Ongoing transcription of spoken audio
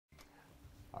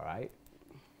All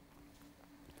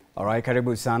right,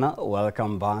 karibu sana.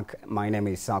 Welcome back. My name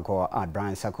is Sako at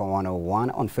Brian Sako 101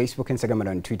 on Facebook, Instagram, and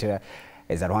on Twitter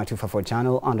is at Y254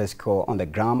 channel _ on the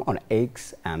gram, on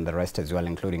X, and the rest as well,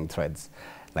 including threads.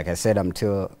 Like I said, I'm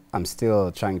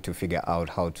still trying to figure out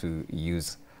how to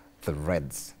use the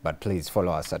reds, but please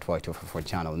follow us at Y254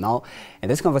 channel. Now, in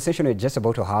this conversation we're just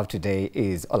about to have today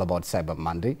is all about Cyber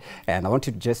Monday, and I want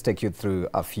to just take you through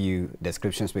a few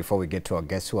descriptions before we get to our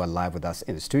guests who are live with us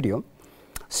in the studio.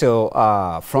 So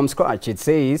from scratch, it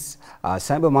says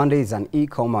Cyber Monday is an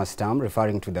e-commerce term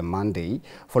referring to the Monday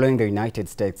following the United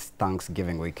States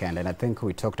Thanksgiving weekend. And I think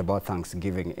we talked about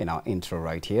Thanksgiving in our intro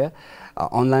right here.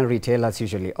 Online retailers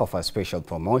usually offer special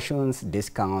promotions,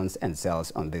 discounts, and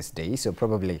sales on this day. So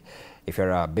probably if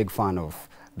you're a big fan of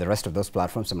the rest of those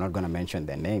platforms, I'm not going to mention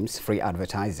their names, free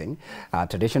advertising.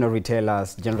 Traditional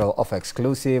retailers generally offer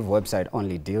exclusive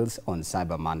website-only deals on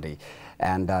Cyber Monday.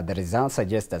 And the results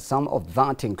suggest that some of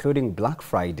that, including Black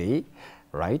Friday,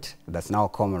 right, that's now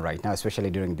common right now, especially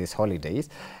during these holidays,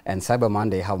 and Cyber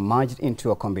Monday have merged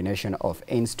into a combination of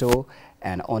in-store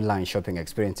and online shopping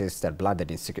experiences that blur the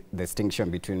distinction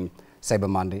between Cyber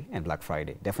Monday and Black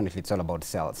Friday. Definitely, it's all about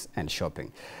sales and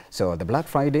shopping. So the Black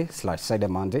Friday / Cyber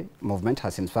Monday movement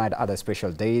has inspired other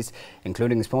special days,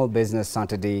 including Small Business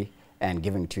Saturday and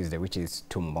Giving Tuesday, which is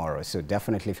tomorrow. So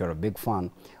definitely, if you're a big fan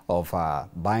of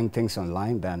buying things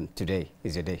online, then today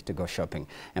is your day to go shopping.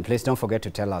 And please don't forget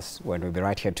to tell us when we'll be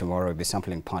right here tomorrow. We'll be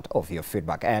sampling part of your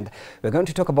feedback. And we're going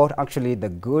to talk about actually the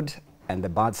good and the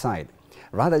bad side.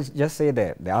 Rather, just say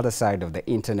the other side of the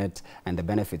internet and the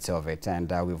benefits of it.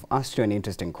 And we've asked you an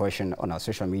interesting question on our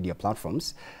social media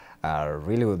platforms.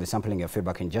 Really, we'll be sampling your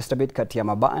feedback in just a bit. Kati ya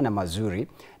mabaya na mazuri,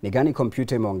 ni gani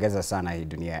kompyuta imeongeza sana hii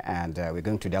dunia? And we're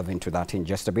going to delve into that in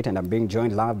just a bit. And I'm being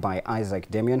joined live by Isaac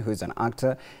Damian, who's an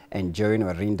actor, and Join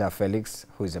Warinda Felix,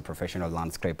 who is a professional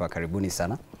landscaper. Karibuni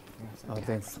sana. Oh,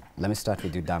 thanks. Let me start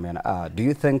with you, Damian. Do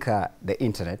you think the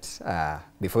internet,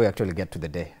 before we actually get to the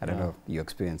day, I don't know your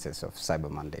experiences of Cyber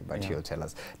Monday, but you'll tell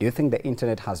us. Do you think the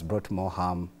internet has brought more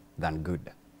harm than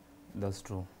good? That's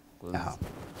true.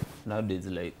 Nowadays,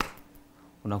 like,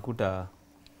 unakuta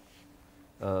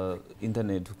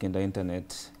internet, ukienda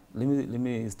internet. Let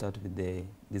me start with the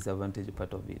disadvantage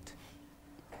part of it.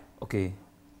 Okay,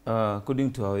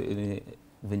 according to our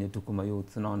venye tukuma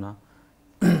youth, naona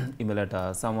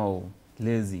imeleta somehow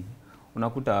lazy.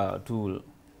 Unakuta tu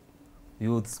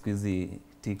youth squeezy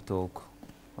TikTok,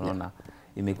 unaona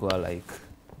imekuwa like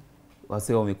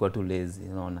wase wamekuwa tu lazy,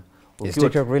 unaona. Is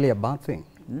TikTok really a bad thing?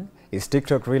 Is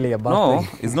TikTok really a bad thing? No,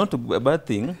 it's not a bad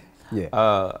thing.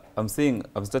 Yeah. I'm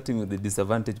starting with the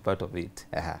disadvantage part of it.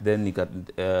 Then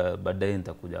baadaye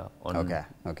nitakuja on on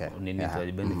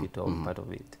benefit of part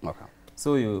of it. Okay.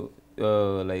 So you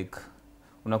like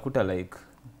unakuta like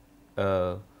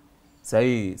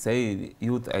say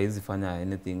youth haizi fanya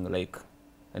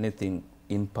anything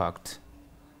impact,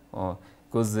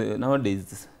 because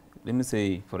nowadays, let me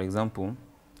say for example,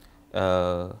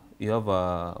 you have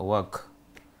a work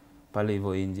pale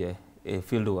hivyo nje, a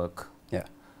field work.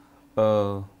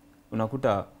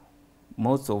 Unakuta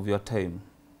most of your time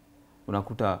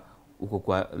unakuta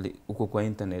uko kwa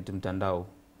internet, mtandao.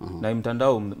 Na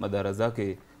mtandao madhara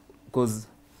zake, because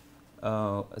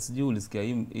sijui ulisikia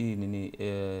hii nini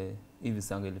hivi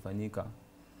sanga ilifanyika.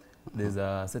 There's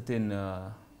a certain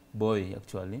boy,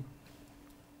 actually,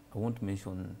 I won't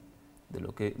mention the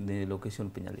location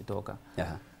penye alitoka.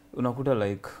 Unakuta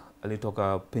like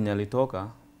alitoka penye alitoka,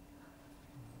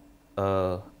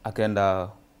 akaenda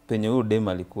penye huyo dem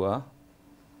alikuwa,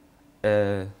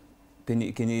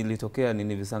 penye ilitokea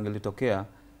nini visanga ilitokea,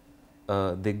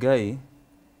 the guy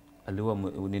aliwa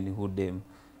nini huyo dem,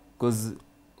 because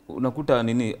unakuta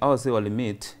nini hao wali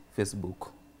meet Facebook,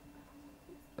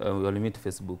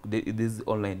 this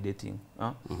online dating,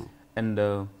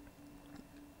 and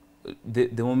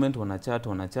the moment wana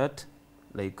chat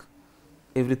like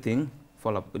everything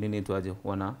fall up nini tuaje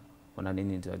wana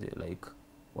nini tuaje like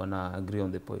wana agree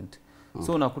on the point.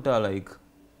 So unakuta like,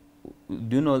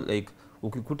 do you know, like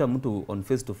ukikuta mtu on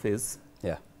face to face,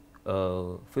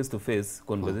 face to face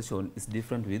conversation is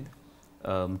different with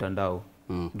mtandao.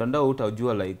 Mtandao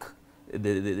utajua like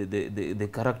the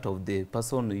character of the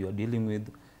person you are dealing with.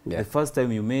 The first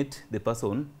time you meet the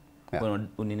person,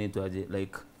 unini tuaje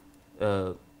like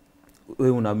we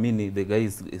unaamini the guy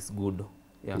is good.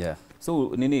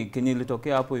 So nini kenye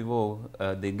ilitokea hapo hivyo,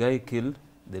 the guy killed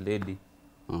the lady.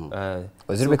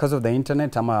 Was it because of the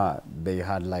internet, ama they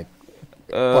had like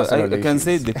I can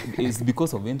say it's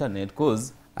because of internet,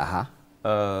 because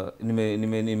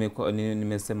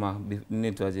nimesema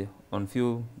nini tuaje on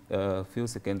few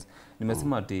seconds,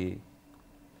 nimesema ati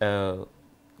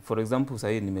for example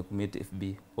sahi nimekumit FB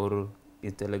or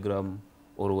Telegram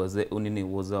or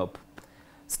WhatsApp,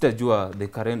 sitajua the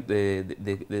current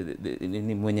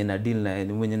ni mwenye na deal na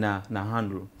ni mwenye na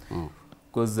handle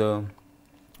because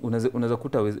unaweza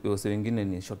kuta wase wengine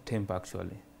ni short temper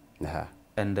actually.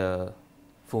 And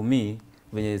for me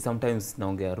when sometimes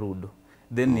naongea rude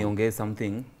then niongee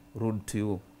something rude to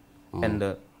you and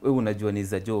wewe unajua ni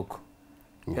za joke.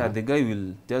 Yeah, the guy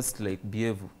will just like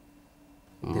behave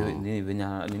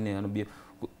nini anabia.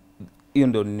 Hiyo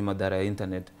ndio ni madhara ya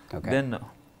internet. Then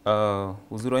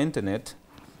uzuri wa internet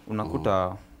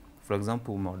unakuta for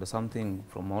example umeorder something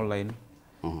from online,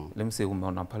 let me say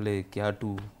umeona pale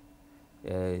kiatu,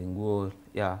 nguo,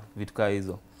 vitu kama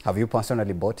hizo. Have you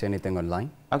personally bought anything online?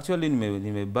 Actually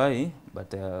nime buy,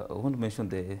 but I won't mention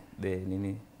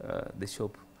the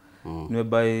shop.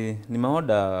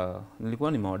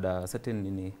 Nilikuwa nimeorder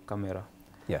certain camera.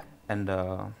 Yeah. And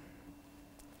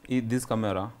this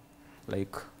camera,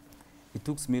 like it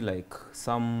took me like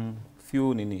some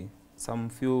few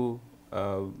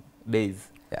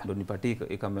days ndo nipatie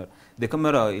camera. The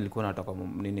camera ilikuwa natoka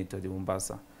toje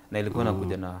Mombasa na ilikuwa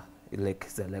nakuja na like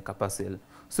a parcel.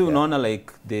 So unaona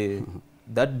like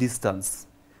that distance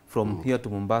from here to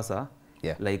Mombasa,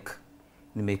 like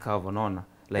nimecover, unaona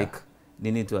like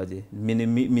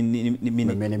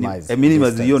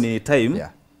minimize hiyo time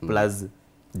plus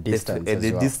distance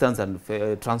the distance and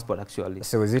transport actually.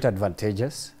 So is it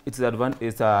advantageous? It's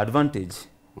advantage.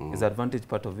 It's advantage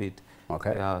part of it.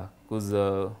 Okay. Yeah, because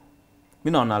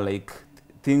mimi naona like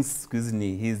things squeeze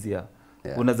ni easier.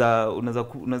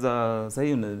 Unaweza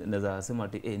sahi unaweza sema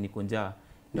ati niko njaa,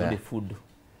 the food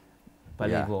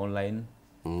pale online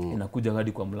inakuja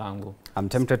hadi kwa mlango. I'm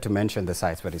tempted to mention the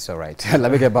sites, but it's all right.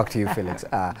 Let me get back to you, Felix.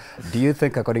 Do you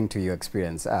think, according to your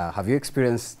experience, have you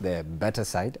experienced the better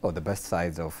side or the best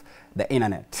sides of the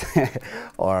internet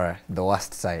or the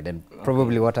worst side? And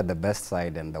probably what are the best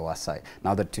side and the worst side,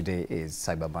 now that today is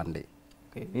Cyber Monday?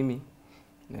 Okay, mimi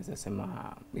naweza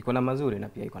sema iko na mazuri na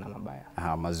pia iko na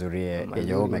mabaya. Mazuri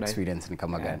yenye experience ni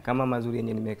kama gani? Kama mazuri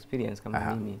yenye nime experience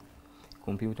kama mimi,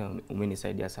 computer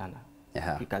umenisaidia sana.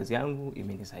 Kazi yangu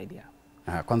imenisaidia.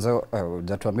 Kwanza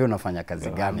hujatuambia unafanya kazi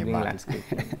gani bana?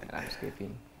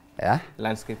 Landscaping. Yeah?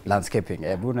 Landscaping.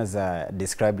 Hebu unaweza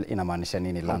describe inamaanisha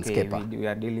nini landscaper? Okay, we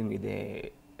are dealing with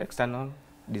the external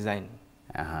design.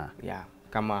 Yeah,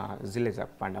 kama zile za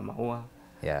kupanda maua.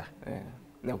 Yeah.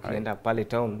 Na ukienda pale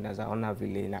town unaweza ona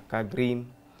vile inakaa green,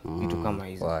 vitu kama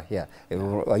hizo. Yeah.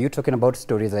 Are you talking about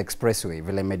stories like expressway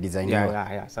vile imedesign?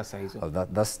 Yeah, sasa hizo.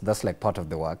 That's like part of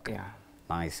the work. Yeah.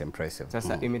 Nice, impressive.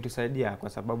 Sasa imetusaidia kwa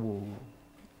sababu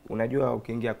unajua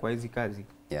ukiingia kwa hizi kazi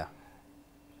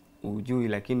ujui,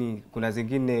 lakini kuna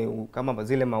zingine kama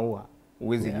zile maua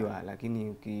uwezi jua, lakini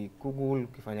ukigoogle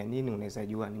ukifanya nini unaweza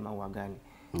jua ni maua gani.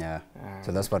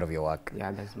 So that's part of your work.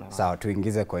 Yeah, that's my work. So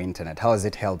tuingize kwa internet, how has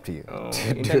it helped you?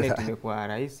 Internet imekuwa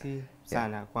rahisi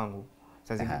sana kwangu.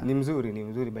 Sasa ni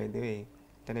mzuri by the way.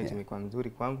 Internet imekuwa mzuri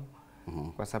kwangu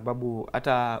kwa sababu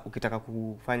hata ukitaka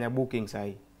kufanya booking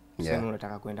sahi, sasa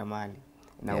unataka kwenda mahali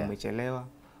na umechelewa,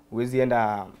 huwezi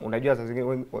enda, unajua sasa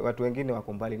watu wengine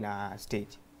wako mbali na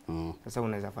stage. Sasa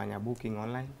unaweza fanya booking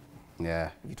online.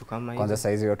 Vitu kama hizo. Kwanza saa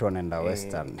hizi watu wanaenda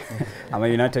Western. Ama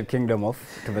United Kingdom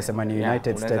of, tumesema ni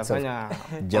United States of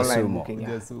Jasumo.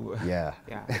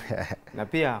 Na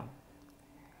pia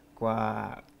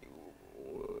kwa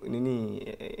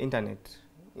internet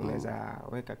unaweza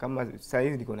weka, kama saa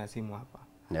hizi niko na simu hapa.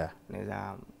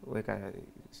 Unaweza weka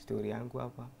story yangu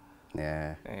hapa.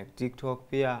 TikTok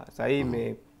pia saa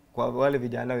hii kwa wale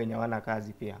vijana wenye wana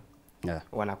kazi pia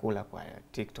wanakula kwa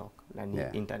TikTok na ni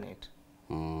internet.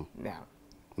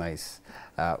 Nice.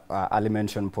 Ali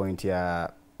mention point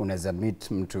ya unaweza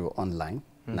meet mtu online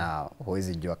na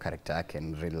huwezi jua character yake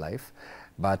in real life.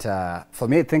 But for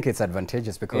me, I think it's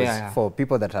advantageous because for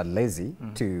people that are lazy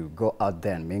to go out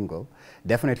there and mingle,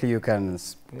 definitely you can.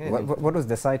 What was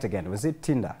the site again? Was it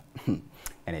Tinder?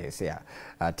 Anyways,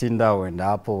 Tinder, uenda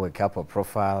hapo, wake up a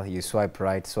profile, you swipe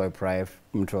right,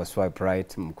 mtu wa swipe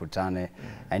right, mkutane,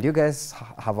 and you guys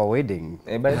have a wedding.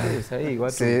 By the way,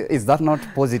 watu, is that not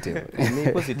positive?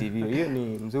 Ni positive, hiyo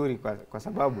ni mzuri kwa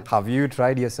sababu. Have you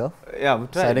tried yourself? Yeah,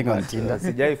 I've tried. Signing on Tinder.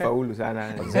 Sijai faulu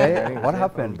sana. What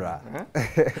happened, bra?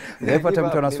 Unapata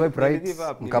mtu ana swipe right,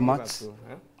 mkamatch.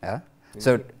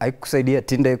 So, haikusaidia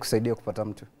Tinder, haikusaidia kupata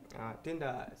mtu?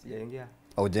 Tinder sijaingia.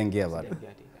 Hujaingia bado.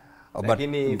 But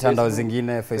mtandao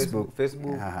zingine Facebook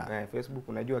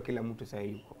unajua kila mtu sasa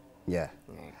yuko.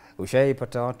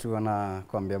 Ushaipata watu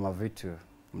wanakuambia mavitu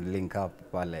link up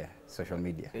pale social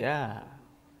media?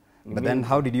 But then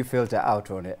how did you filter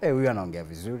out on it? Huyu anaongea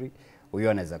vizuri, huyu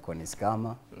anaweza kuwa ni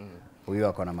scammer, huyu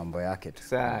ako na mambo yake tu.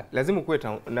 Sasa lazima kuwe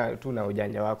tu na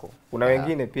ujanja wako. Kuna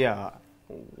wengine pia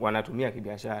wanatumia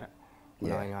kibiashara.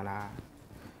 Kuna wenye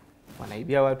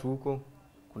wanaibia watu huko.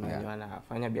 Kuna wenye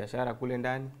wanafanya biashara kule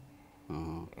ndani.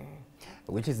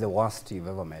 Which is the worst you've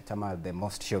ever met? Ama the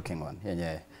most shocking one?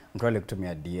 Yenye mtu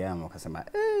alikutumia DM ukasema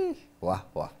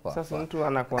Sasa mtu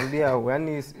anakuambia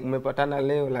yani umepatana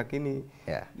leo lakini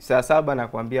saa 7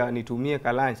 anakuambia nitumie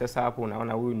kalani. Sasa hapo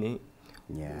unaona huyu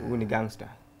ni gangster.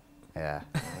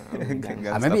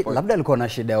 Maybe labda alikuwa na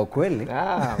shida ya ukweli.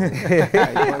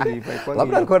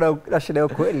 Labda alikuwa na shida ya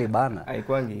ukweli bana.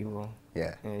 Haikwangi hivyo.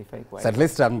 So at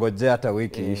least amgoje hata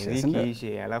wiki ishe. Wiki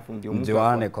ishe alafu ndio mtu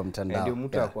aone kwa mtandao. Ndio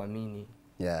mtu akuamini.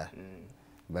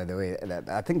 By the way,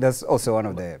 I think that's also one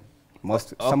of the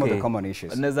some of the common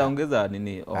issues. Naweza ongeza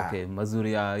nini?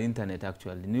 Mazuri ya internet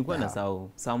actually. Nilikuwa na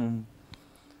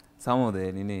some of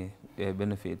the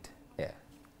benefit.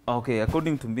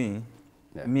 According to me,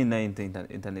 me na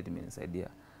internet imenisaidia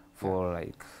for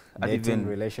like dating,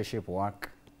 relationship, work.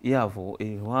 For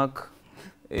work,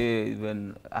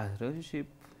 even a relationship.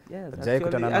 Yes,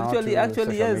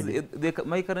 actually yes.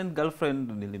 My current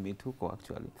girlfriend nilimit huko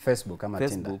actually. Facebook ama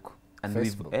Tinder. And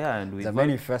Facebook. We've the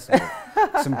many Facebook.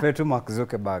 Simpetu Mark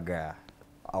Zuckerberg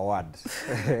award.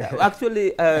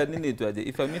 Actually nini tuaje,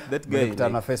 if I meet that guy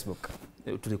tulikutana Facebook.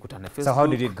 Tulikutana Facebook. So how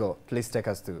did it go? Please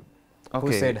take us to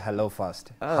who said hello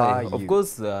first? Of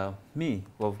course me.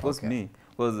 Me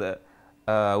was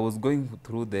I was going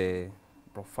through the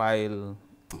profile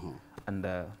and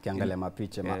kiangalia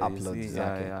mapicha ma uploads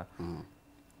zake.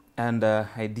 And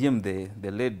I DM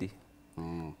the lady.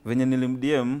 Venye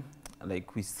nilimdm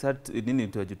like we start nini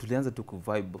tulianza tu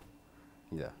kuvibe.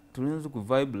 Tulianza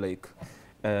kuvibe like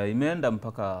imeenda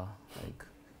mpaka like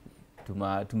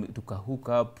tuka hook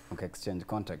up, exchange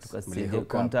contacts.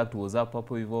 Contact was up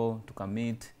hapo hivyo, tuka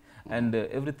meet and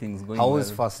everything's going How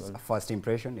was first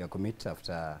impression you commit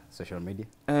after social media?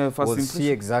 Was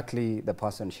she exactly the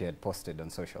person she had posted on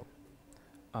social?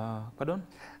 Pardon?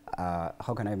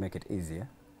 How can I make it easier?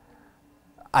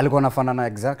 Alikuwa anafanana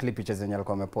exactly pictures zenye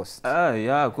alikuwa amepost.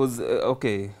 Cause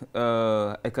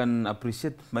I can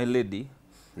appreciate my lady.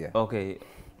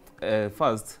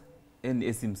 First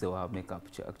esimse wa makeup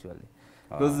actually.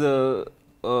 Because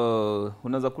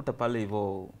unaweza kuta pale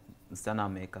hivyo msichana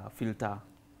ameka filter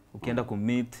ukienda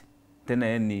kumeet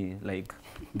tena ni like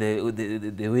the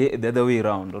other way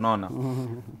around, unaona.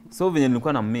 So venye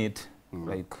nilikuwa na meet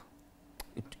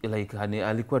like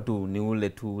alikuwa tu ni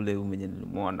ule mwenye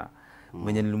nilimuona.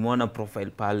 Mwenye nilimuona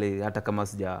profile pale hata kama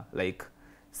sija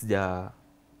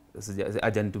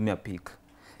hajanitumia pic.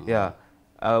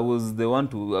 I was the one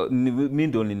to me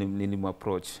ndo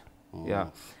nilimapproach.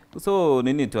 So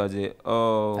nini tuaje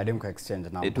I didn't exchange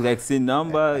number. To exchange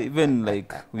number even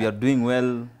like we are doing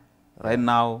well right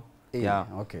now.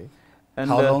 And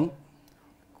how long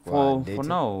for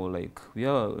now like we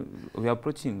are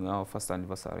approaching our first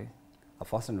anniversary. A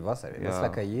first anniversary? That's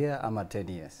like a year ama 10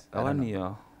 years? 1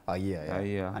 year. A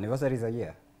year. Anniversary is a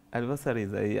year? Anniversary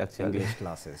is a year actually. English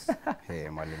classes. Hey,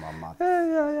 mwalimu math.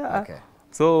 Okay.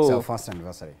 So first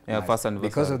anniversary. First anniversary.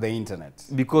 Because of the internet.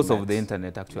 Because of the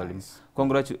internet actually. Nice.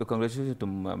 Congratulations to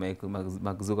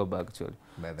Mark Zuckerberg actually.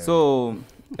 So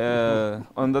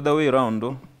on the other way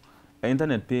around,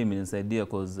 internet pay means idea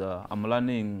because I'm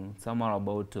learning somewhere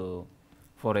about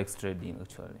forex trading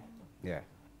actually.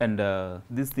 And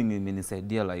this thing means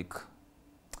idea like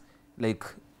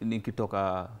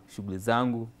nikitoka shughuli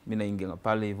zangu mimi naingia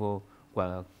pale hivyo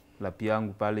kwa lapi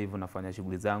yangu pale hivyo nafanya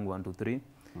shughuli zangu 1 2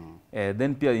 3.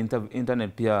 Then pia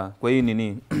internet pia kwa hii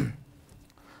nini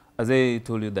as I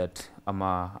told you that I'm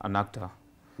an actor.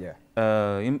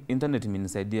 Internet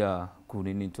imenisaidia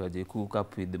kunini tuaje cook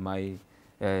up with my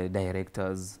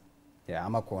directors.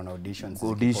 Ama kuona auditions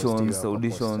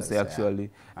actually.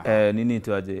 Nini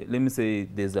tuaje, let me say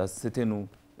there's a certain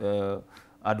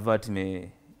advert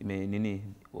nini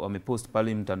wamepost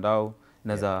pale mtandao,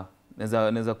 naweza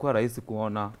kuwa rahisi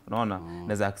kuona, unaona,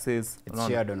 naweza access, unaona,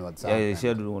 shared on WhatsApp.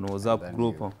 Shared on WhatsApp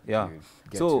group.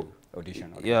 So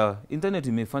audition. Internet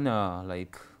imefanya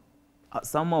like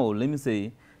somehow let me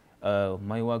say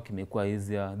my work imekuwa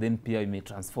easier, then pia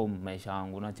imetransform maisha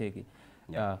yangu, unacheki.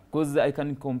 Because I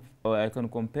can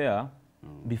compare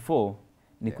before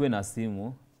nikuwe na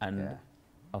simu and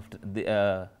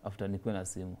after nikuwe na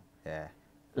simu.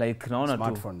 Like naona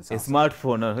tu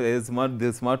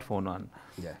the smartphone one.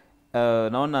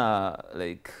 Naona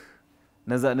like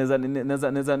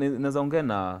naweza ongea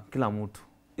na kila mtu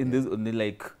in this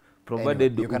like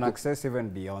provided anyway, you can access even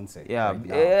Beyonce. yeah, right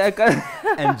now. I can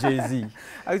And Jay-Z.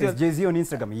 Actually- Is Jay-Z on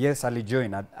Instagram? Yes, I'll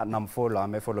join. And I'm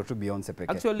follow to Beyonce peke.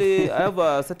 actually I have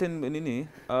a certain nini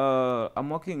I'm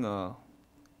working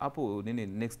Apple nini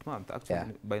next month actually.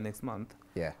 Yeah. By next month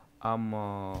Yeah.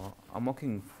 I'm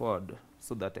working forward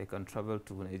so that I can travel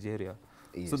to Nigeria.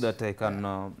 Yes. So that I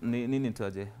can nini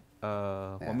tuaje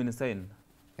wamenisign.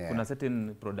 Yeah. Kuna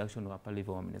certain production hapa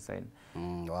live wamenisign.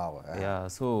 Wow. Yeah,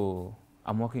 so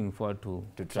I'm working forward to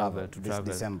travel this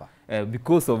December.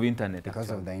 because of internet. Because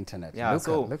actually. of the internet. Yeah,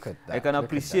 Look at that. I can Look at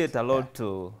appreciate that. a lot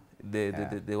to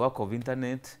the work of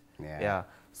internet. Yeah. Yeah.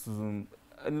 So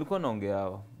nilikuwa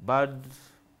naongea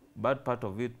bad part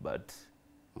of it, but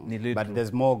But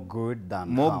there's more good than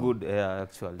more harm. good, yeah,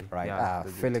 actually. Right. Yeah,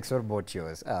 Felix, what about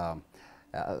yours?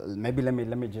 Maybe let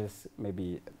me just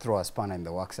maybe throw a spanner in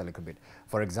the works a little bit.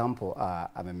 For example,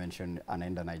 I mentioned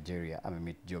anaenda Nigeria, I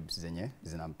meet jobs zenye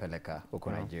zinampeleka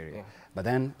huko Nigeria. Yeah. But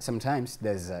then sometimes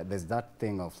there's that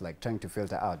thing of like trying to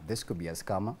filter out, this could be a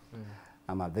scammer.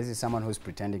 This is someone who's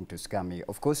pretending to scam me.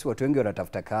 Of course, watu wengi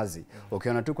wanatafuta kazi.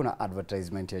 Ukiona tu kuna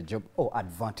advertisement ya job,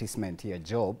 advertisement ya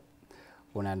job,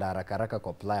 unaenda haraka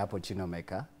kwa apply hapo chini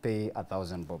umeka pay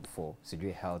 1,000 bob for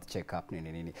sijui health check-up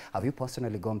nini. Have you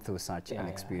personally gone through such an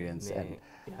experience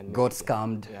and got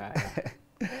scammed? Yeah.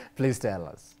 Please tell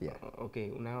us. Yeah.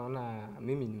 Okay, unaona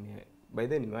mimi by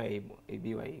then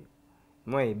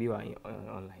nimeibiwa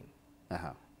online.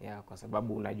 Yeah, kwa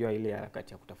sababu unajua ile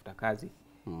harakati ya kutafuta kazi.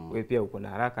 Wewe pia uko na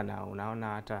haraka na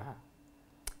unaona hata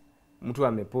mtu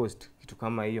amepost kitu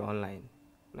kama hiyo online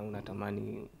na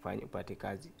unatamani upate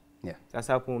kazi. Yeah.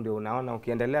 Sasa hapo ndio unaona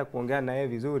ukiendelea kuongea na yeye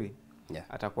vizuri,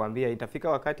 atakwambia itafika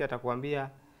wakati atakwambia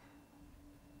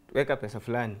weka pesa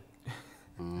fulani.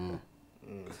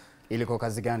 Ilikuwa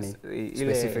kazi gani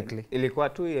specifically? Ilikuwa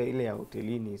tu ile ya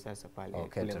hotelini sasa pale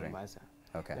kule Mombasa.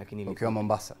 Okay. Lakini ukiwa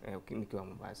Mombasa? Nikiwa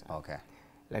Mombasa. Okay.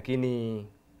 Lakini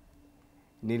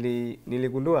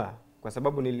niligundua kwa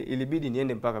sababu ilibidi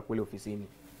niende mpaka kule ofisini.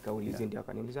 Kaulize ndio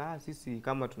akaniuliza sisi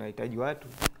kama tunahitaji watu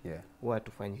huwa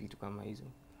tufanye kitu kama hizo.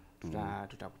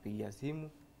 Tutakupigia simu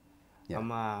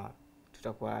ama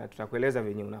tutakueleza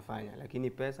venye unafanya,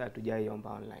 lakini pesa hatujaiomba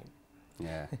online.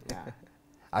 Yeah.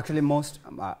 Actually, most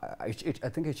I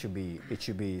think it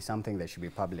should be something that should be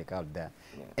public out there.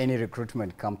 Any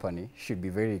recruitment company should be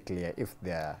very clear if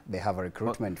they have a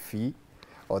recruitment fee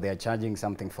or they are charging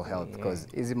something for health, because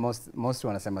most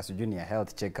wanasema sijui ni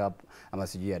health checkup ama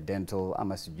sijui dental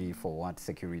ama sijui for what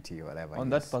security or whatever. On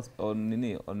that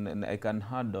on I can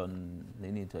add on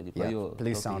nini tuaje kwa hiyo.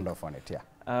 Please sound off on it.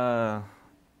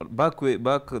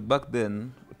 Back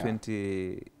then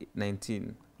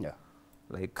 2019. Yeah.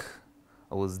 Like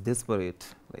I was desperate,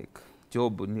 like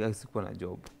job sikuwa na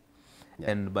job.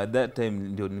 And by that time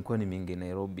ndio nilikuwa nimeingia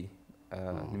Nairobi.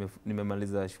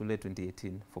 Nimemaliza shule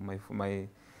 2018 for my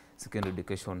secondary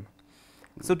education.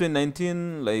 So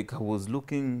 2019 like I was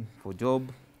looking for job.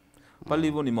 Pale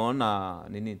hivyo nimeona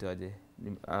nini itaje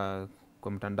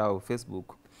kwa mtandao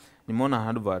Facebook. Nimeona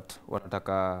advert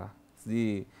wanataka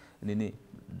nini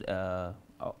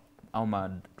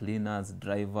cleaners,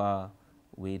 driver,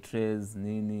 waitress,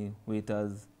 nini,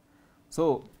 waiters.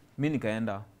 So mimi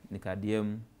nikaenda nika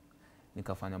DM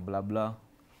nikafanya bla bla.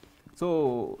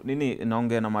 So nini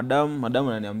naongea na madam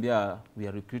ananiambia we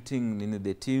are recruiting nini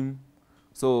the team.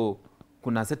 So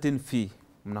kuna certain fee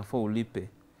mnafaa ulipe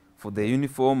for the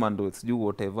uniform and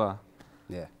whatever.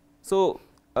 Yeah. So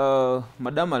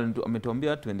madam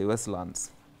ametuambia tuende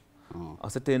Westlands. A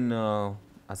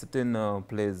certain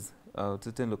place,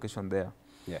 certain location there.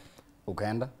 Yeah.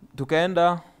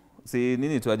 Tukaenda si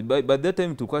nini by that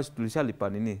time tulishalipa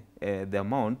nini the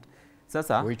amount.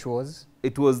 Sasa which was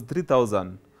it was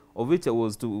 3,000, of which I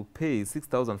was to pay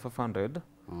 6,500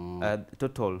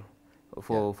 total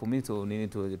for me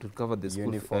to cover the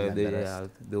school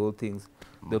the whole things,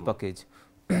 the package.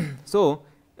 So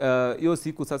hiyo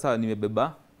siku sasa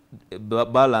nimebeba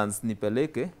balance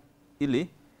nipeleke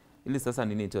ili sasa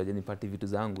nini tuaje nipate vitu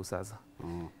zangu sasa.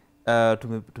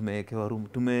 Tumewekewa room,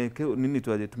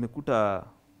 tumekuta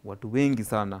watu wengi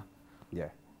sana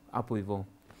hapo hivyo.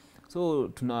 So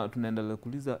tunaendelea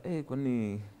kuuliza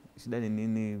kwani shida ni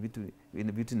nini,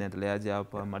 vitu inaendeleaje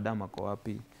hapa, madam ako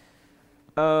wapi?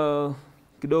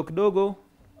 Kidogo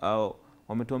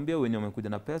wametuambia wenye wamekuja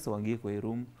na pesa waingie kwa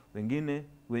room, wengine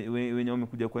wenye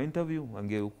wamekuja kwa interview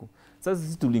waingie huko. Sasa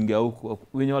sisi tuliingia huko,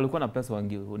 wenye walikuwa na pesa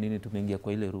waingie nini, tumeingia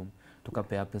kwa ile room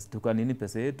tukapea pesa, nini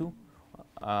pesa yetu.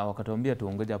 Wakatuambia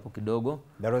tuongoje hapo kidogo.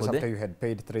 That was after you had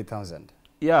paid 3,000.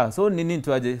 Yeah, so nini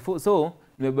tuaje, so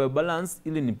nimebeba balance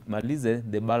ili nimalize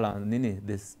the balance nini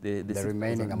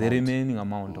the remaining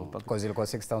amount of package, because ilikuwa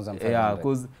 6,500. yeah,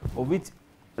 because of which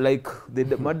like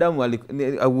the madam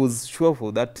I was sure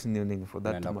for that for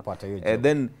that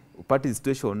then party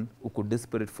situation uko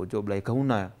desperate for job like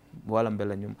hauna wala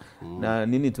mbele nyuma na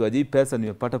nini tu aje pesa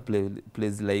nimepata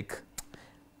place like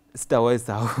sitawahi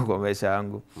sahau kwa maisha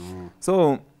yangu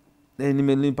so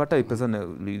nimepata pesa na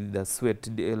the sweat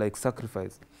like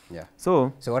sacrifice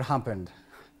so what happened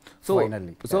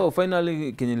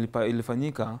finally kenye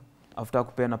ilifanyika after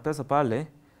kupeana pesa pale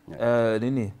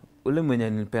nini ule mwenye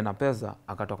nilipeana pesa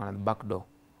akatoka na back door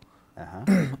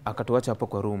akatuacha hapo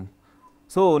kwa room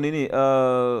so nini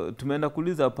tumeenda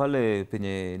kuuliza pale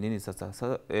penye nini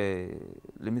sasa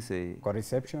let me say kwa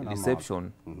reception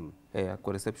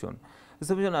kwa reception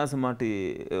anasema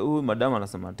ati huyu madam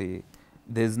anasema ati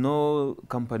there's no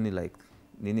company like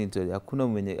nini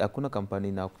hakuna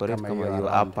company na operate kama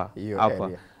hiyo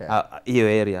hapa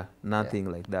hiyo area nothing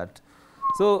like that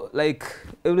so like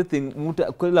everything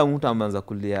kila mtu ameanza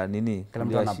kulia nini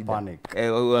kulia shida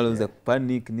wanaanza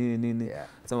panic nini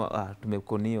sema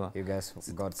tumekoniwa you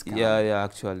guys got scammed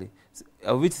actually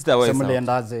which is the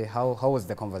way how was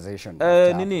the conversation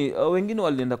nini wengine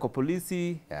walienda kwa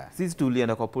polisi sisi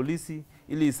tulienda kwa polisi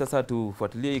ili sasa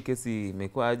tufuatilie hii kesi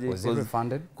imekwaje was it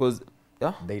refunded because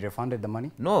they refunded the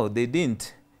money no they didn't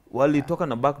walitoka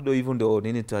na back door even though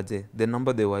nini tuaje the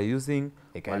number they were using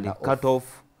wali cut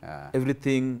off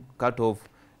everything cut off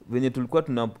venye tulikuwa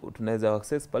tunaweza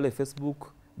access pale Facebook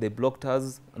they blocked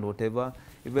us and whatever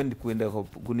even kuenda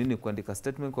kunini kuandika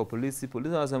statement kwa polisi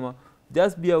wanasema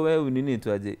just be aware nini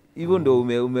tuaje even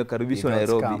though umekaribishwa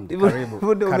Nairobi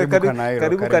even though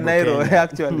karibu Kanairo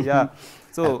actually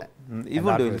so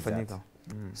even though ilifanyika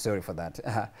sorry for that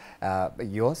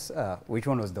yours which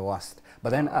one was the worst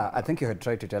but then I think you had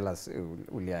tried to tell us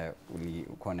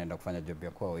ulikuwa unaenda kufanya job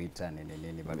ya kwa waiter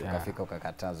nini but ukafika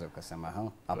ukakataza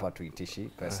ukasema hapa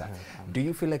tuitishi pesa do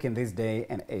you feel like in this day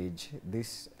and age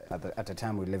this at the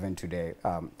time we live in today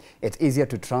it's easier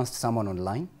to trust someone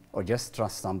online or just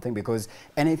trust something because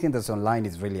anything that's online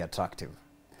is really attractive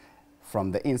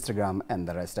from the Instagram and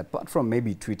the rest, apart from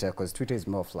maybe Twitter, because Twitter is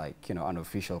more of like, an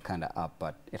official kind of app,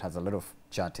 but it has a lot of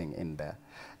chatting in there.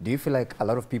 Do you feel like a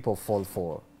lot of people fall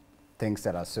for things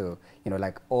that are so,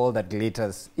 like all that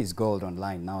glitters is gold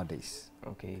online nowadays?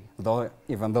 Okay.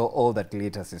 Even though all that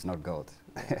glitters is not gold.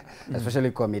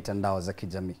 Especially kwa mitandao za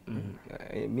kijamii.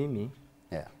 Mimi,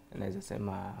 naweza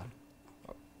sema,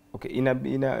 okay,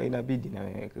 inabidi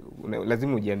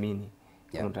lazima ujiamini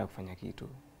unataka kufanya kitu.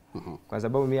 Kwa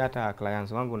sababu mimi hata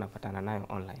clients wangu napatana nayo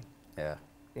online.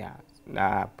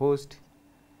 Na post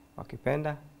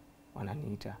wakipenda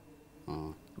wananiita.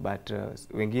 But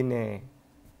wengine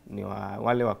ni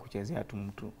wale wa kuchezea tu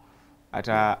mtu.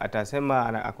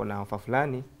 Atasema ako na ofa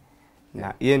fulani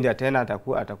na yeye ndiye tena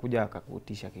atakuja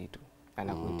akakuitisha kitu.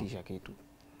 Anakuitisha kitu.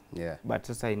 But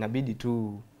sasa inabidi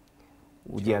tu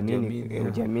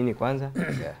ujiamini kwanza.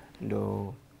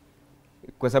 Ndo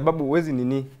kwa sababu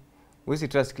huwezi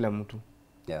trust kila mtu.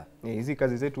 Hizi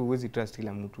kazi zetu huwezi trust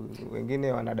kila mtu.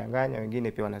 Wengine wanadanganya,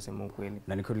 wengine pia wanasema ukweli.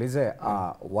 Na nikuulize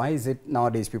why is it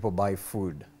nowadays people buy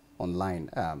food online?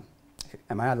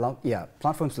 Am I allowed?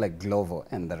 Platforms like Glovo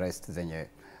and the rest zenye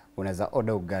unaweza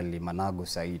order ugali managu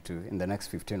saitu in the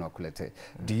next 15 wakulete.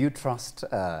 Do you trust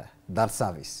that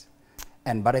service?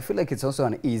 But I feel like it's also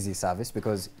an easy service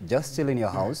because just still in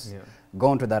your house, go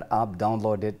onto that app,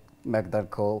 download it, make that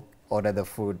call, order the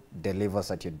food,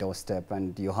 delivers at your doorstep,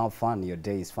 and you have fun. Your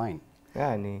day is fine.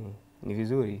 Ni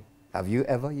vizuri. Have you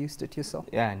ever used it yourself?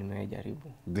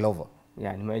 Nimejaribu. Glovo?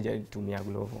 Nimejaribu tumia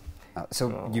Glovo.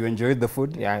 So you enjoyed the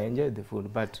food? I enjoyed the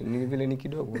food, but ni vile ni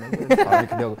kidogo.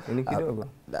 Ni kidogo.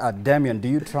 Damian, do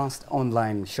you trust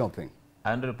online shopping?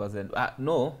 100%.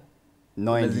 No.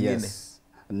 No and yes.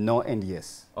 No and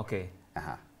yes. Okay.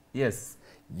 Yes.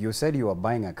 You said you were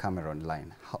buying a camera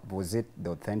online. Was it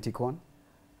the authentic one?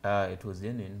 It was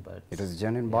genuine, but... It was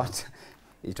genuine, but...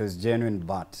 It was genuine,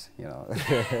 but,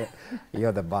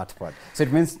 you're the but part. So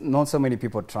it means not so many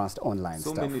people trust online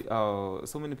stuff.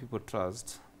 So many people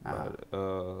trust, but,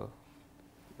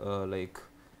 like,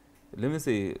 let me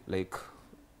say, like,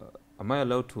 am I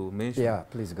allowed to mention? Yeah,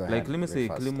 please go ahead. Like, let me say,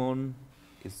 Climon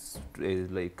is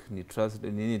like, ni trust,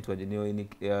 nini tuajinio,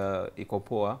 iko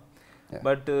poa,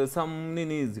 but some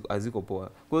nini haziko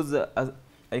poa. Because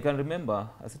I can remember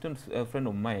a certain friend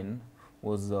of mine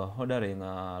was ordering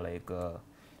like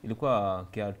ilikuwa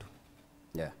kiatu.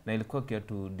 Na ilikuwa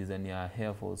kiatu design ya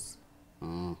Air Force.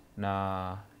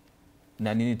 Na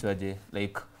nini tuaje,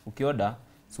 like ukioda,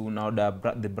 so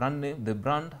unaorder the brand name, the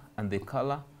brand and the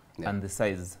color and the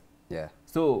size.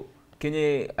 So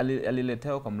kenye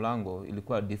aliletewa kwa mlango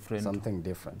ilikuwa different,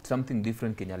 something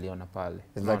different kenye aliona pale.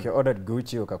 It's like you ordered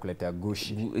Gucci ukakuletea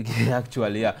Gucci.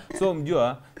 Actually, yeah. So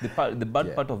mjua the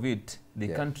bad part of it,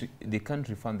 they can't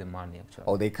refund the money actually.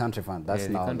 Oh, they can't refund. That's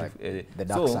now like the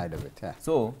dark side of it. Yeah.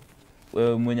 So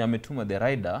mwenye ametuma the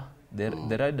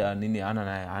rider nini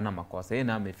ana makosa. Yeye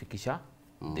na amefikisha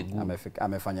the good.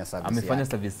 Amefanya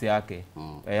service yake.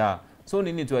 Yeah. So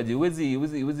nini tuaje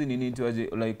wezi nini tuaje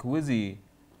like wezi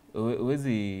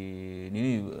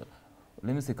nini,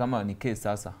 let me say kama ni case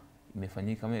sasa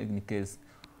imefanyika, kama ni case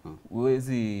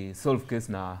wezi solve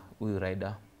case na huyu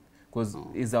rider because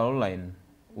is online,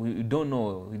 we don't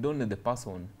know the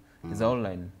person, is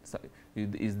online,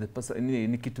 is the person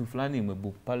ni kitu fulani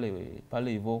umebook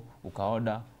pale hivyo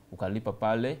ukaorder ukalipa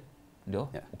pale ndio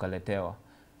ukaletewa.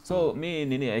 So me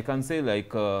nini I can say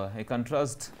like I can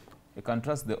trust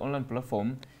the online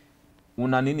platform.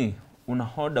 Una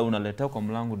order unaletewa kwa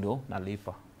mlango ndio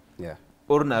nalipa. Yeah.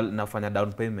 Or nafanya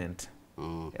down payment.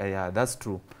 Yeah, that's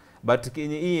true. But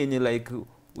hii yenye like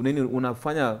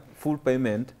unafanya full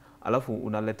payment alafu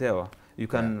unaletewa, you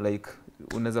can like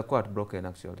unaweza kuwa broken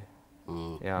actually.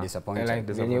 Yeah. Disappointed.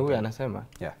 Like yenye huyu anasema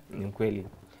ni kweli.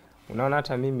 Unaona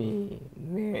hata mimi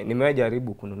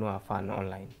nimejaribu kununua fan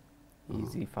online.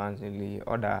 Hizi fans ili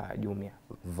order Jumia.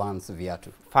 Vans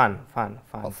viatu. Fan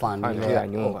ya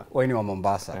nyumba. Wewe ni wa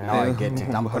Mombasa. Now I get it.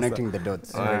 I'm connecting the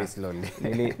dots very slowly.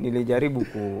 Nilijaribu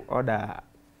kuorder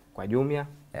kwa Jumia.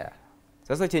 Yeah.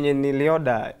 Sasa chenye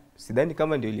niliorder sidhani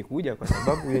kama ndio ilikuja kwa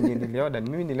sababu yenye niliorder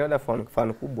mimi niliorder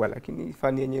fan kubwa, lakini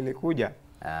fan yenye ilikuja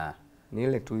ni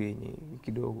ile tu yenye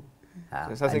kidogo.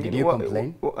 Sasa did you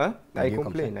complain?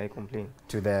 I complain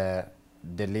to the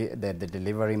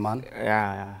delivery man.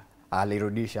 Yeah.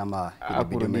 Alirudisha ama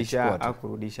ilibidi umechukua?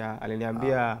 Akurudisha.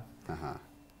 Aliniambia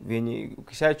venye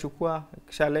ukishachukua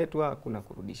kishaletwa kuna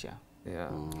kurudisha.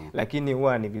 Yeah. Lakini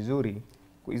huwa ni vizuri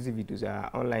hizi vitu za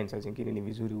online saa zingine ni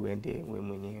vizuri uende wewe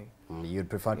mwenyewe. You'd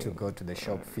prefer to go to the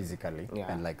shop physically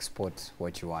and like spot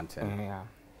what you want.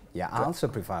 Yeah, I also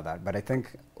prefer that, but I think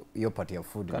your part of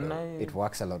food it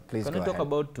works a lot. Please go ahead. Can I talk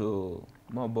about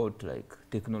more about like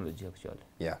technology actually?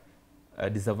 Yeah. A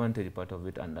disadvantage part of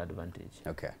it and advantage.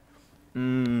 Okay.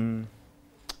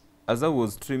 As I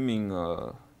was streaming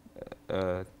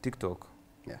TikTok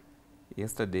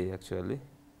yesterday actually,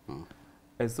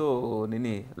 I saw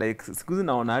nini like sikuzi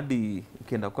naona hadi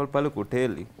ukienda call pale kwa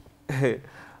hoteli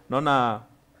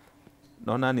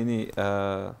naona nini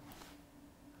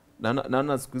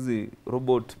naona sikuzi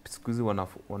robot sikuzi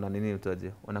wana nini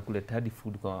utaje wanakuleta hadi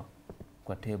food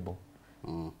kwa table.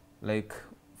 Like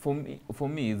for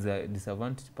me is a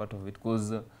disadvantage part of it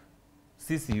because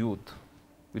sisi youth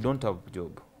we don't have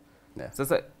job.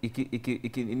 Sasa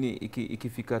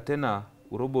ikifika tena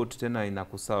robot tena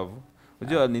inakuserve.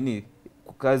 Unajua nini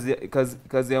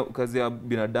kazi ya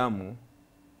binadamu,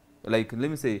 like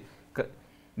let me say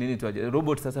nini tuaje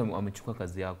robot sasa amechukua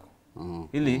kazi yako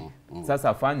ili sasa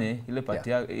afanye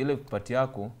ile pati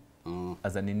yako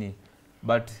as a nini,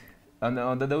 but on the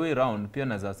other way around pia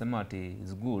naweza sema ati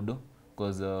is good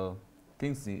because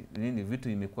things nini vitu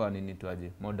imekuwa nini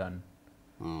tuaje modern.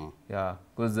 Yeah,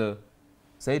 because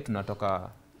sasa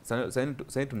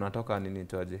tunatoka nini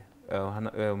tuaje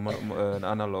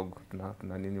analog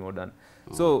tuna nini modern.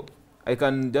 So I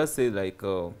can just say like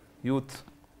youth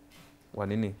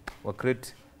wa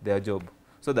create their job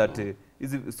so that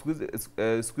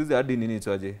squeeze hadi nini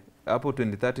tuaje hapo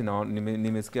 2030 na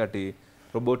nimesikia ati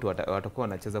robot watakuwa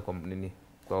wanacheza kwa nini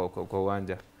kwa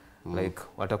uwanja like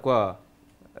watakuwa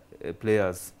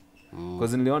players.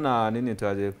 Because niliona nini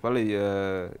tuaje pale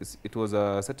it was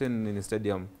a certain in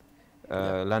stadium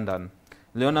London.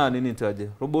 Niliona nini tuaje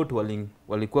robot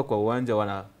walikuwa kwa uwanja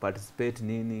wana participate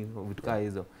nini vitu kama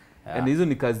hizo. And hizo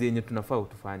ni kazi yenye tunafaa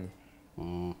tufanye.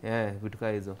 Vitu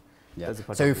kama hizo.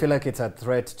 So you feel like it's a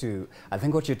threat to, I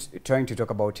think what you're trying to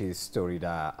talk about is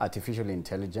the artificial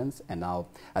intelligence, and now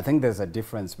I think there's a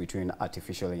difference between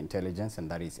artificial intelligence, and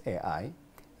that is AI,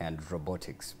 and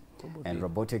robotics. And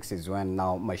robotics is when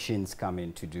now machines come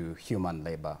in to do human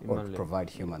labor or provide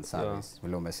human service.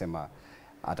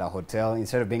 At a hotel,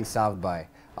 instead of being served by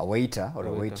a waiter or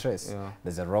a waitress,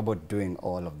 there's a robot doing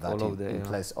all of that in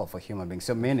place of a human being.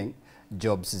 So meaning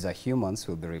jobs as a humans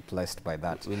will be replaced by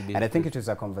that. And I think it was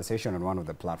a conversation on one of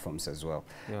the platforms as well.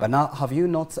 But now, have you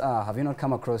not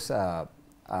come across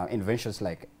inventions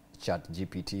like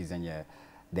ChatGPTs, and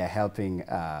they're helping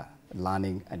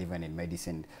learning, and even in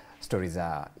medicine, stories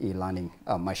are e-learning,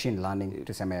 machine learning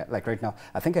to some, like right now,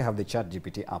 I think I have the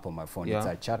ChatGPT app on my phone. It's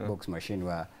a chat box machine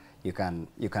where you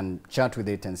can chat with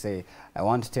it and say, I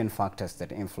want 10 factors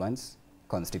that influence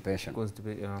constipation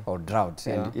yeah. or drought,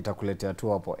 Yeah. and itakuletea tu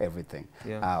hapo everything.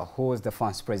 Yeah. Who was the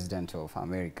first president of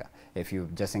America? If you,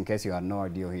 just in case you had no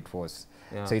idea who it was.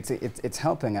 Yeah. So it's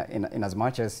helping in as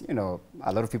much as, you know,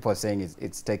 a lot of people are saying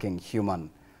it's taking human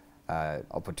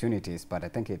opportunities, but I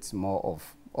think it's more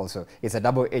of also, it's a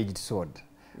double-edged sword.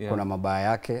 Yeah. Kuna mabaya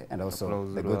yake and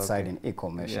also the good side in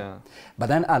equal measure. Yeah. But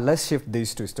then let's shift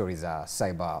these two stories,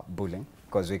 cyber bullying,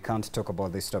 because we can't talk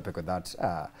about this topic without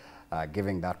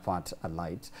giving that part a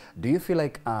light. Do you feel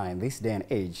like in this day and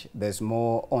age, there's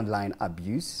more online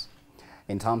abuse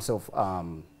in terms of,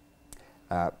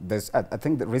 I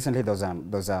think that recently there was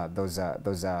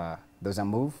a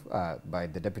move by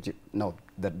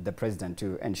the president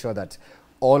to ensure that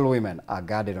all women are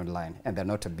guarded online and they're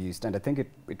not abused. And I think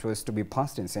it was to be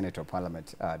passed in Senate or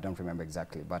Parliament, I don't remember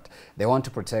exactly, but they want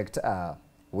to protect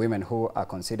women who are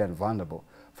considered vulnerable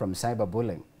from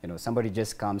cyberbullying. You know, somebody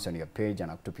just comes on your page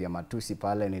and akutupia matusi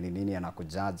pale nini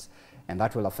anakujudge, and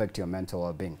that will affect your mental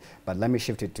well-being. But let me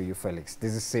shift it to you, Felix.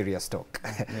 This is serious talk.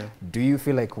 Yeah. Do you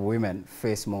feel like women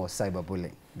face more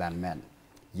cyberbullying than men?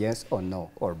 Yes or no,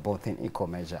 or both in equal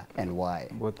measure, and why?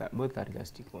 Both are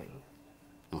just equal.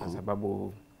 Kwa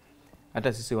sababu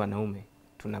hata sisi wanaume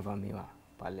tunavamiwa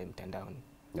pale mtandaoni.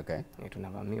 Okay.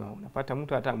 Tunavamiwa. Unapata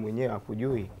mtu hata mwenyewe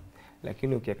akujui,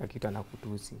 lakini ukiweka kitu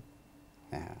anakutusi.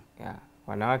 Yeah.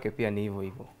 Wanawake pia ni hivyo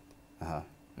hivyo.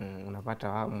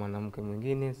 Unapata mwanamke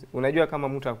mwingine, unajua kama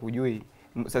mtu akujui,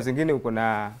 saa zingine uko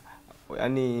na,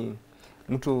 yani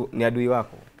mtu ni adui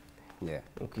wako. Yeah.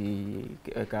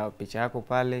 Ukiweka picha yako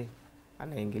pale,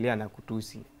 anaingilia na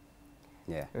kutusi.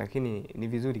 Yeah. Lakini ni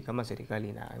vizuri kama serikali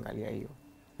inaangalia hiyo.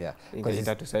 Yeah.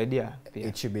 Itatusaidia pia.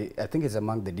 It should be, I think it's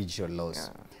among the digital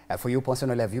laws. Yeah. For you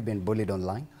personally, have you been bullied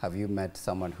online? Have you met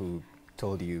someone who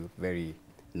told you very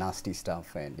nasty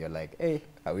stuff and you're like, hey,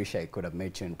 I wish I could have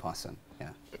met you in person?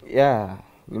 Yeah. Yeah,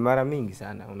 ni mara mingi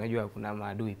sana. Unajua kuna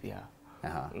maadui pia.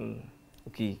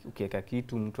 Ukiweka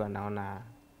kitu mtu anaona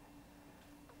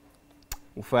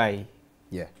ufai.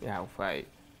 Yeah. Yeah, ufai.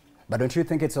 But don't you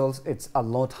think it's a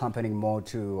lot happening more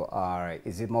to,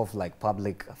 is it more of like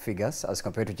public figures as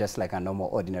compared to just like a normal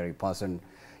ordinary person?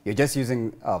 You're just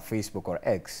using Facebook or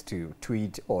X to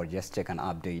tweet or just check an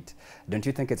update. Don't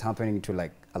you think it's happening to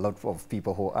like a lot of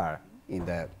people who are in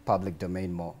the public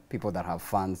domain more? People that have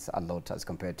fans a lot as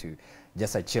compared to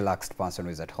just a chillaxed person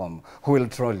who's at home, who will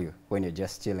troll you when you're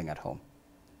just chilling at home?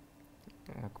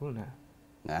 Hakuna.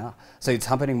 Yeah. So it's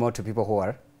happening more to people who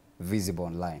are visible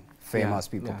online. Famous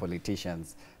people,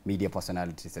 politicians, media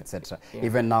personalities, etc. Yeah.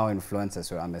 Even now influencers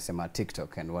who are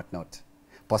TikTok and whatnot.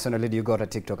 Personally, do you got a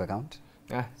TikTok account?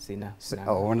 Sina.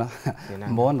 Una?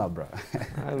 Mbona, bro?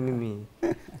 Mimi.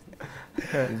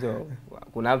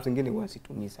 Kuna apps zingine huwa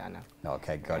situmii sana.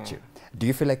 Okay, got you. Do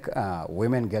you feel like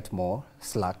women get more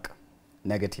slack,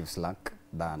 negative slack,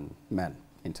 than men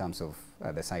in terms of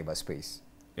the cyberspace?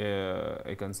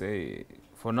 I can say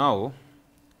for now,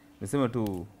 nisema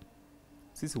tu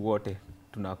sisi wote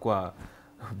tunakuwa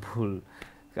bull,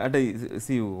 hata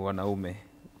si wanaume,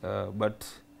 but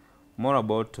more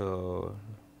about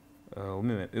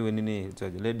women,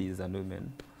 ladies and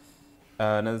women.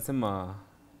 Nasema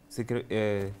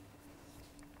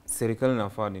serikali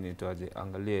nafaa nini tuaje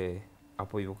angalie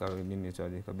hapo hivyo kwa nini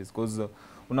tuaje kabisa, because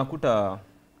unakuta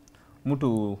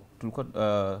mtu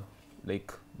tulikuwa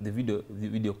like the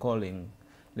video calling,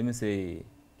 let me say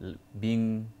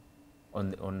being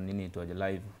on nini tuaje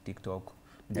live TikTok.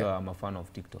 I'm a fan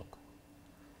of TikTok.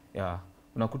 Yeah,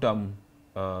 unakuta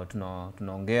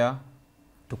tunaongea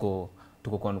tuko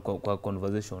kwa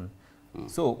conversation.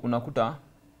 So unakuta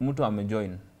mtu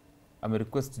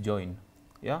request join.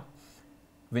 Yeah,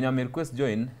 when request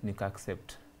join nika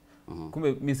accept.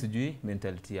 Kumbe mimi sijui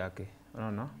mentality yake,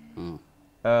 unaona?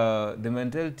 The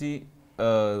mentality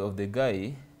of the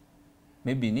guy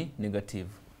maybe ni negative,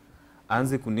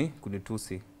 anze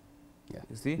kunitusi. Yeah.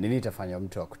 You see? Nini itafanya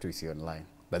mtu akutusi online?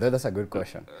 But that's a good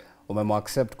question.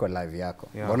 Umemaccept kwa live yako.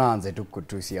 Mbona anze tu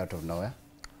kutusi out of nowhere?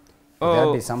 Would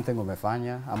there be something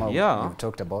umefanya ama you've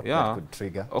talked about that could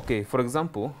trigger? Okay, for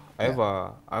example, I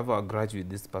have a grudge with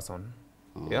this person.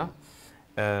 Yeah.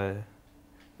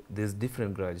 There's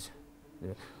different grudge.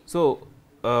 Yeah. So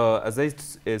as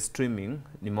I streaming,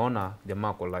 nimeona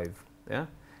jamaa ko live. Yeah.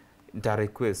 Nita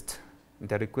request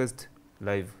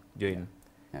live join.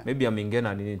 Yeah. Maybe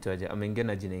amengena nini tuaje,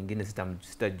 amengena jina lingine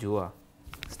sitajua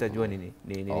nini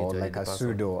like a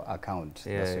pseudo account.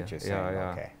 That's what you're saying.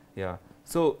 Okay. Yeah.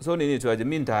 So nini tuaje,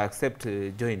 mimi nita accept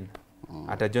join.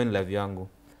 Ata join live yangu.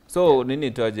 So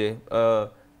nini tuaje,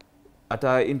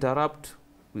 ata interrupt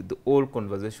with the whole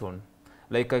conversation.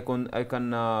 Like I can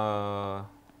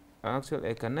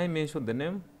actually, can I mention the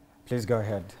name? Please go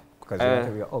ahead. because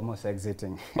we are almost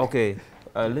exiting. Okay,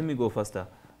 let me go faster.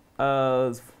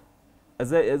 As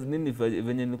nini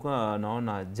venye nilikuwa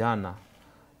naona jana,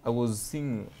 I was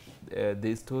seeing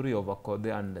the story of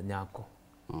Akode and Nyako.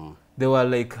 They were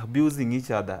like abusing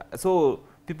each other. So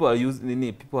people are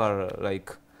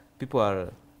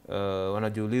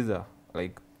wanajiuliza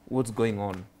like what's going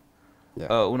on.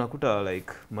 Yeah. Unakuta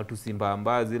like matusi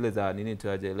mbaya zile za nini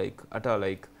tuaje like hata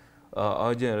like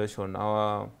our generation,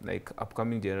 our like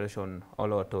upcoming generation,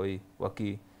 all our toy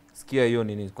wakisikia hiyo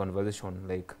nini conversation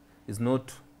like is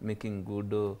not making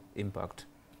good impact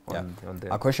on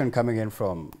them. A question coming in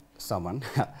from someone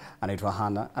anaitwa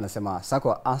Hannah anasema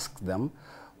Sako asked them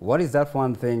what is that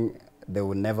one thing they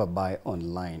will never buy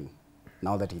online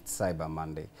now that it's Cyber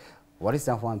Monday. What is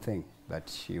that one thing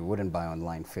that you wouldn't buy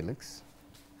online, Felix?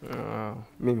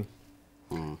 Mimi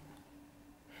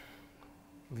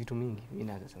vitu mingi, mimi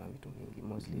naweza sema vitu mingi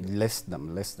mostly. List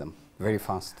them very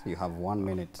fast. You have 1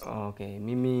 minute. Okay,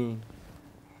 mimi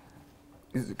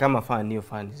kama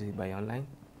fan zi buy online.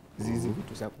 Zizi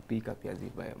vitu za kupika pia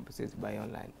zi buy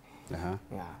online.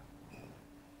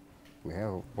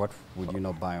 Yeah, what would you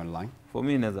not buy online? For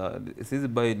me naza sizi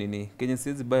buy nini? Kenya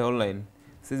sizi buy online.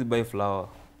 Sizi buy flour.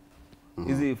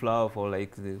 Easy flour for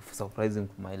like surprising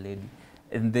my lady.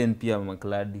 And then pia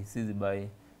makladi sizi buy.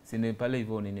 Sine pale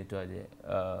hivyo nini tuaje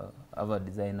ava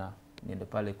designer niende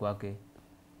pale kwake.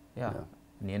 Yeah.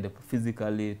 Niende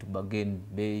physically to bargain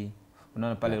bei.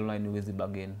 Unaona pale online huwezi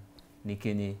bargain. Ni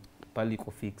Kenya pale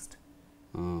iko fixed.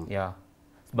 Yeah.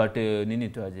 But nini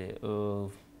tuaje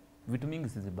vitu mingi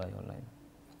sizi buy online.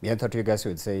 Yeah, I thought you guys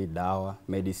would say dawa,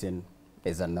 medicine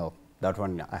is a no. That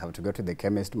one I have to go to the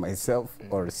chemist myself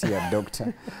or see a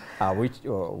doctor.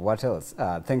 What else?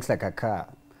 Things like a car,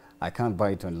 I can't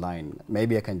buy it online.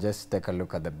 Maybe I can just take a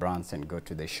look at the brands and go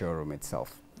to the showroom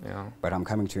itself. Yeah. But I'm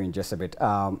coming to you in just a bit.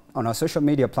 On our social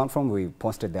media platform, we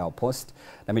posted our post.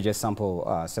 Let me just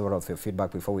sample several of your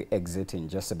feedback before we exit in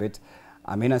just a bit.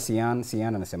 Amina Sian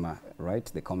anasema, right,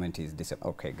 the comment is this.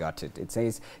 Okay, got it. It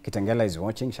says, Kitengela is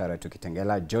watching. Shout out to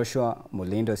Kitengela. Joshua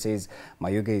Mulindo says,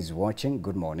 Mayuge is watching.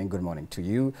 Good morning to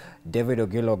you. David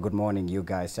Ogilo, good morning. You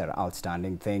guys are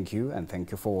outstanding. Thank you, and thank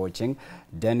you for watching.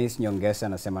 Dennis Nyongesa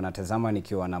anasema, natazama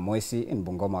nikiwa na Moisi in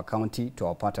Bungoma County.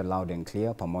 Tuwapata loud and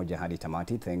clear. Pamoja hadi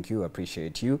tamati. Thank you,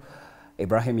 appreciate you.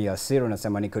 Ibrahim Yasir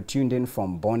anasema niko tuned in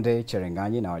from Bonde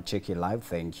Cherengani na wacheki live,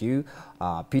 thank you.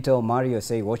 Peter Mario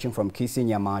say watching from Kisi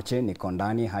Nyamache niko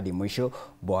ndani hadi mwisho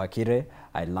Boakire,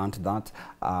 I learned that.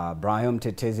 Brian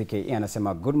Tetezi KE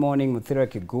anasema good morning Muthira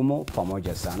Kigumo,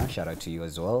 pamoja sana, shout out to you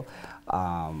as well.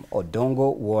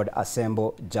 Odongo Ward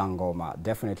Asembo Jangoma,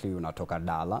 definitely unatoka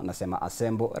Dala, anasema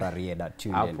Asembo Rarieda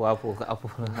tuned in.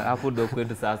 Hapo ndo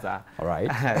kwetu sasa.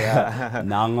 Alright.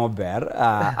 Nangober.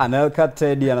 Anelka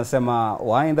Teddy anasema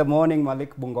why in the morning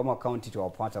Malik Bungoma County to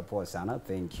wapata poa sana,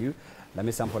 thank you. Let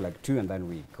me sample like 2 and then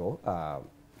we go.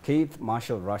 Keith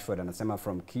Marshall Rashford anasema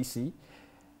from Kisi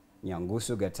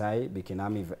Nyangusu Gatai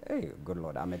Bikinami. Hey, good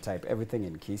lord, I'm a type everything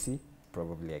in Kisi.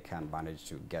 Probably I can't manage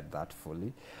to get that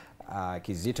fully.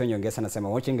 Kizito Nyongesa anasema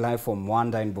watching live from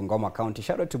Mwanda in Bungoma County.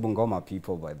 Shout out to Bungoma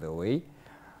people, by the way.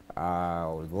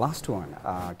 Last one,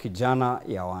 Kijana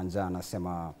Yawanja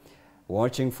anasema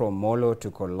watching from Molo to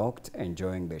Locked,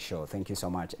 enjoying the show. Thank you so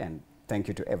much, and thank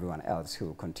you to everyone else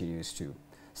who continues to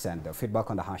send the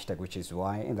feedback on the hashtag, which is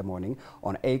Y in the morning,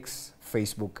 on X,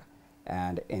 Facebook,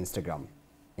 and Instagram,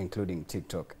 including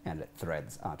TikTok and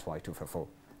Threads at Y254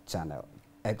 channel.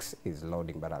 X is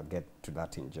loading, but I'll get to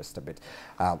that in just a bit.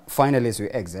 Finally, as we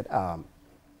exit,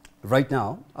 right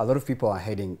now, a lot of people are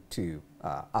heading to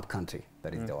upcountry,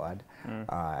 that is the word.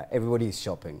 Everybody is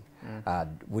shopping.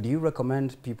 Would you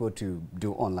recommend people to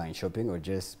do online shopping or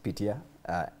just pitia?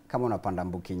 Kama unapanda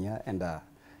Mbukinya and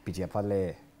pitia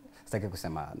pale, sitaki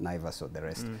kusema Naivas or the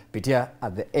rest. Pitia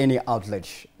at any outlet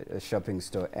shopping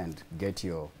store and get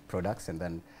your products, and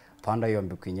then panda your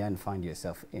Mbukinya and find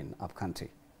yourself in upcountry.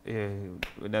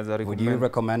 Would you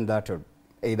recommend that, or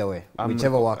either way,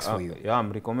 whichever works for you? Yeah,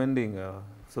 I'm recommending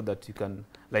so that you can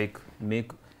like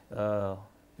make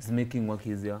it's making work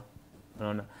easier.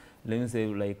 Let me say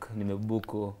like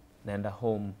nimebook naenda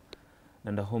home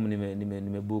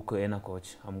nimebook ena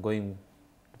coach. I'm going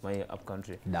to my up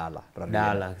country. Dala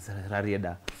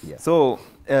Rarieda. Yeah. So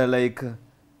like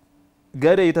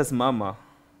gari itasimama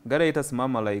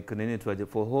like nini tuaje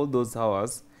for all those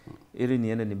hours ili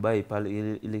niende ni buy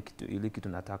pale ile kitu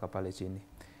nataka pale chini.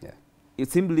 Yeah.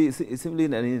 It's simply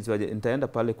nini tuaje nitaenda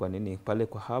pale kwa nini pale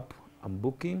kwa app, I'm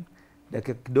booking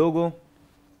dakika kidogo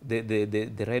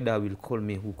the rider will call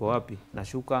me huko wapi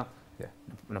nashuka,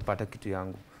 napata kitu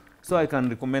yangu. So I can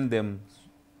recommend them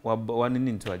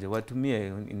nini tuaje watumie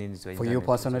nini tu For you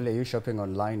personally, are you shopping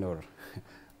online or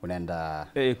unaenda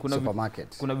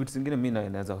supermarket? Kuna vitu zingine mimi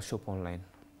naweza shop online.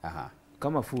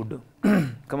 Kama food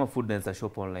kama food naweza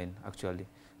shop online actually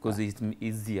because it's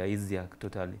easier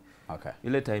totally. Okay.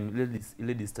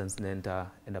 Ile distance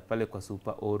naenda pale kwa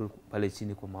super or pale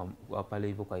chini kwa pale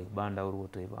hivyo kwa banda or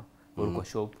whatever or kwa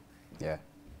shop. Yeah.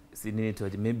 Si nini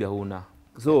tu maybe hauna.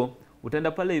 So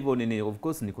utaenda pale hivyo nini, of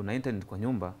course niko na internet kwa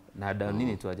nyumba na ada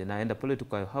nini tu aje naenda pale tu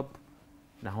kwa hub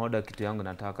na order kitu yangu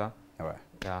nataka. Alright.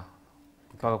 Yeah.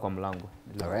 Mpaka kwa mlango.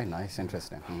 Alright, nice,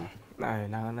 interesting.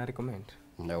 Na recommend.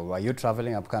 Now, are you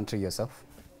traveling up country yourself?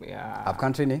 Yeah. Up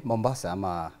country ni Mombasa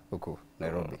ama huku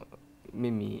Nairobi?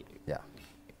 Mimi yeah.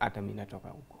 Hata mimi natoka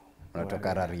huko.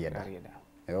 Unatoka Rarieda.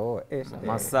 Oh,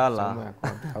 masala.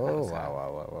 Oh,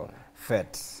 wow.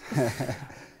 Fet.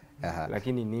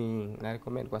 Lakini ni na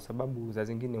recommend kwa sababu za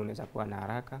zingine unaweza kuwa na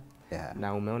haraka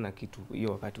na umeona kitu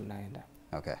hiyo wakati unaenda.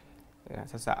 Okay. Yeah,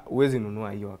 sasa uwezi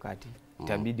nunua hiyo wakati.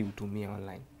 Itabidi utumie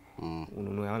online.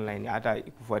 Ununue online hata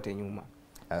ikufuate nyuma.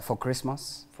 For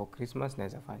Christmas? For Christmas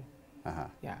naweza fanya.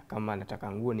 Yeah, kama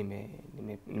nataka nguo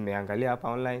nimeangalia hapa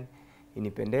online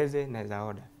inipendeze naweza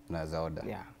order.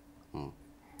 Yeah.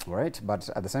 Right, but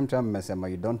at the same time mmesema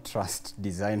you don't trust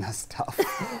designer stuff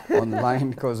online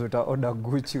because uta order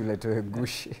Gucci uletwe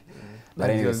Gucci. But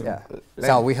anyways, yeah.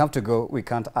 So we have to go. We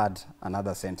can't add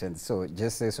another sentence. So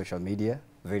just say social media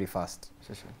very fast.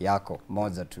 Yako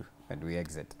moja tu and we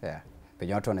exit. Yeah.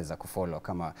 Penye watu wanaweza kufollow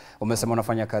kama umesema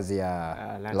unafanya kazi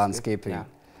ya landscaping. Yeah.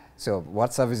 So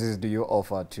what services do you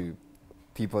offer to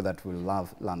people that will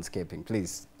love landscaping?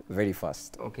 Please, very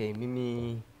fast. Okay,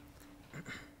 mimi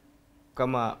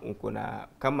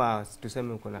kama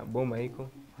tuseme uko na boma iko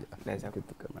naweza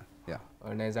kama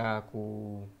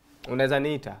unaweza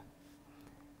niita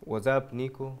WhatsApp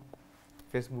niko,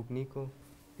 Facebook niko,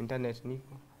 internet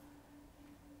niko.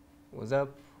 WhatsApp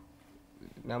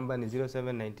number ni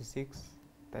 0796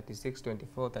 36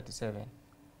 24 37.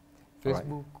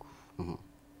 Facebook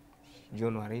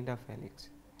John Warinda Felix.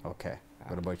 Okay.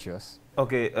 What about yours?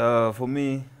 Okay, for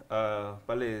me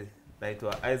pale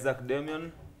naitwa Isaac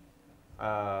Damian,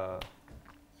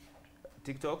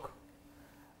 TikTok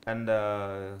and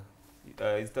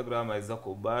Instagram Isaac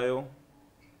Obayo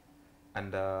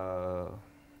and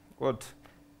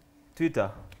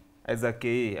Twitter Isaac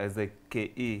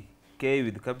K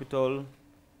with capital,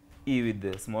 E with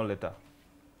the small letter.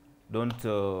 Don't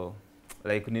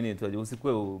like nini tu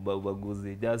usikue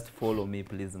ubaguzi, just follow me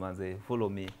please manze, follow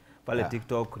me pale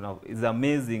TikTok na is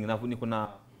amazing na kuna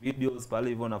videos pale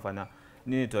hivyo nafanya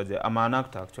nini tu I'm an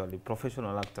actor actually,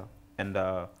 professional actor and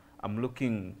I'm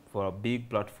looking for a big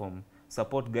platform.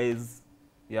 Support guys.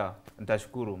 Yeah,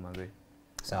 nitashukuru manze.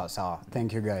 So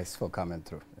thank you guys for coming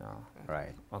through. Yeah.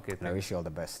 Right. Okay. And I wish you all the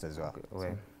best as well.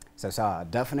 Okay. So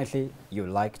definitely you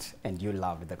liked and you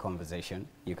loved the conversation.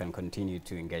 You can continue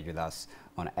to engage with us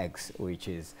on X, which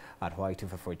is at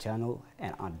Y254 channel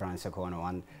and at Brand Circle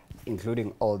 101,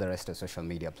 including all the rest of social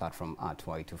media platform at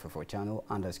Y254 channel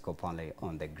 _Ponley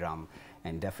on the gram.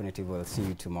 And definitely we'll see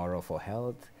you tomorrow for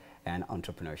Health and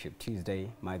Entrepreneurship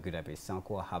Tuesday. My good name is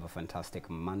Sankwa. Have a fantastic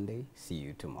Monday. See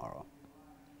you tomorrow.